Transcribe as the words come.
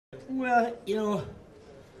Well,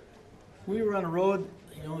 we were on the road.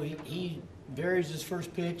 He varies his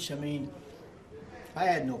first pitch. I mean, I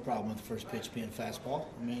had no problem with the first pitch being a fastball.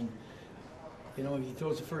 I mean, if he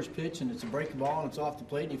throws the first pitch and it's a breaking ball and it's off the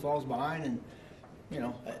plate and he falls behind, and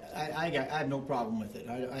I have no problem with it.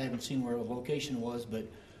 I haven't seen where the location was, but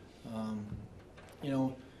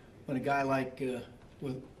when a guy like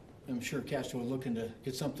I'm sure Castro was looking to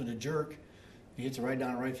get something to jerk, he hits it right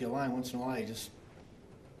down the right field line. Once in a while, it's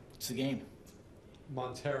the game.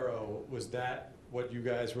 Montero, was that what you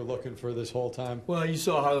guys were looking for this whole time? Well, you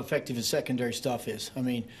saw how effective his secondary stuff is. I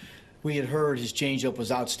mean, we had heard his changeup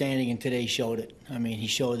was outstanding, and today showed it. I mean, he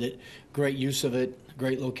showed it. Great use of it,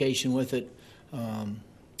 great location with it.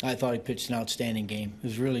 I thought he pitched an outstanding game. It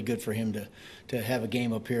was really good for him to have a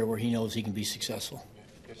game up here where he knows he can be successful.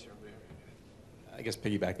 I guess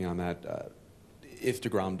piggybacking on that, if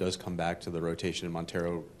DeGrom does come back to the rotation and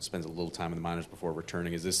Montero spends a little time in the minors before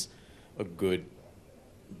returning, is this a good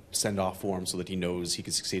send-off for him so that he knows he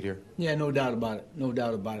can succeed here? Yeah, no doubt about it. No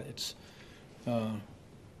doubt about it. It's, I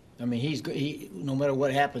mean, he no matter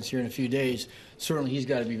what happens here in a few days, certainly he's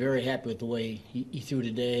got to be very happy with the way he threw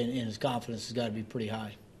today, and his confidence has got to be pretty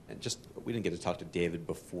high. And just, we didn't get to talk to David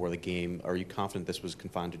before the game. Are you confident this was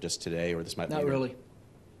confined to just today, or this might linger? Not really.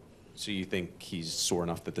 So you think he's sore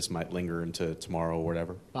enough that this might linger into tomorrow or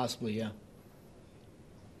whatever? Possibly, yeah.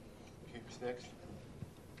 Okay, who's next?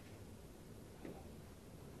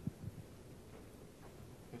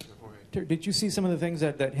 Did you see some of the things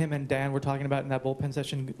that him and Dan were talking about in that bullpen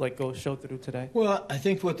session, show through today? Well, I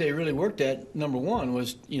think what they really worked at, number one,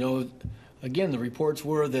 was, again, the reports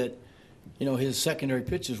were that, his secondary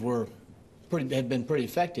pitches had been pretty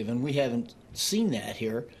effective, and we haven't seen that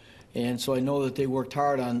here. And so I know that they worked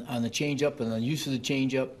hard on the changeup and the use of the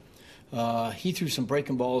changeup. He threw some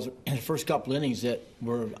breaking balls in the first couple innings that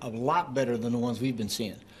were a lot better than the ones we've been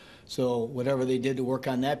seeing. So whatever they did to work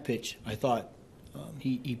on that pitch, I thought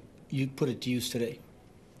you put it to use today.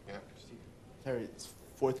 Yeah, Steve. Terry, it's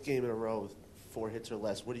fourth game in a row with 4 hits or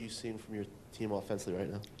less. What are you seeing from your team offensively right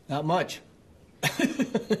now? Not much.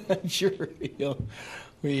 I'm sure.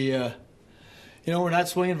 We're not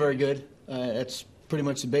swinging very good. That's pretty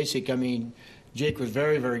much the basic. I mean, Jake was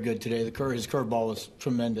very, very good today. His curveball was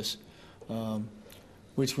tremendous,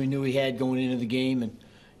 which we knew he had going into the game. And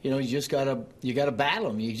you just gotta battle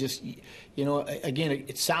him. Again,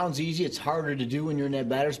 it sounds easy. It's harder to do when you're in that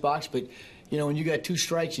batter's box. But when you got 2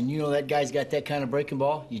 strikes and that guy's got that kind of breaking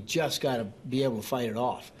ball, you just gotta be able to fight it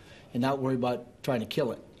off and not worry about trying to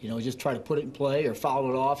kill it. Just try to put it in play or foul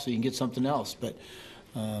it off so you can get something else. But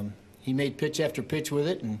he made pitch after pitch with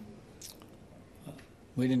it, and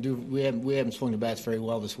we haven't swung the bats very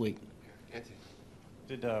well this week.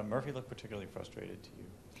 Did Murphy look particularly frustrated to you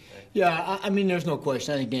today? Yeah, I mean, there's no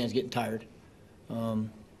question. I think Dan's getting tired. I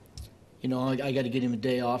got to get him a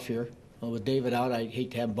day off here. With David out, I hate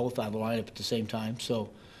to have them both out of the lineup at the same time. So,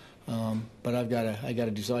 but I got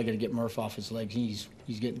to do so. I got to get Murph off his legs. He's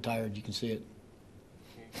getting tired. You can see it.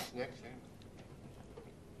 Okay, next,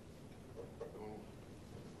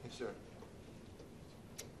 yes, sir.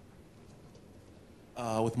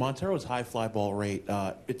 With Montero's high fly ball rate,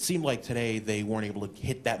 it seemed like today they weren't able to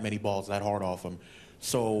hit that many balls that hard off him.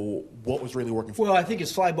 So what was really working for him? Well, I think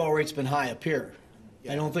his fly ball rate's been high up here.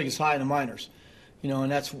 Yeah. I don't think it's high in the minors.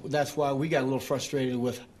 And that's why we got a little frustrated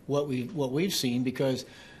with what we've seen, because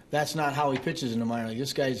that's not how he pitches in the minor league.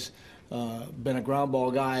 This guy's been a ground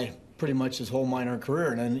ball guy pretty much his whole minor career,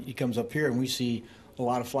 and then he comes up here and we see a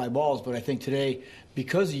lot of fly balls. But I think today,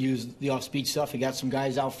 because he used the off-speed stuff, he got some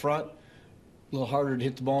guys out front, a little harder to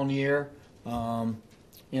hit the ball in the air, and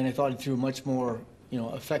I thought he threw much more,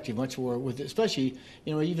 effective, much more with it, especially,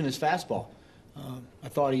 even his fastball. I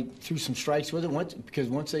thought he threw some strikes with it because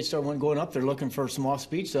once they started going up there looking for some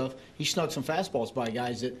off-speed stuff, he snuck some fastballs by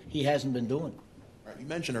guys that he hasn't been doing. Right, you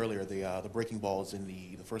mentioned earlier the breaking balls in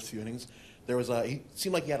the first few innings. He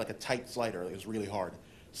seemed like he had like a tight slider. It was really hard.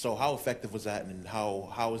 So how effective was that, and how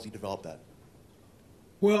has he developed that?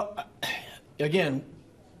 Well, again,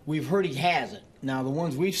 we've heard he has it. Now, the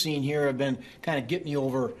ones we've seen here have been kind of getting you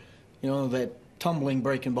over, that tumbling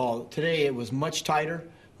breaking ball. Today it was much tighter,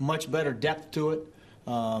 much better depth to it,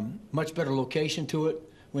 much better location to it.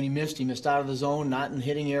 When he missed out of the zone, not in the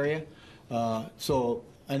hitting area. So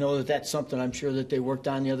I know that that's something I'm sure that they worked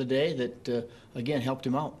on the other day that, again, helped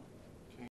him out.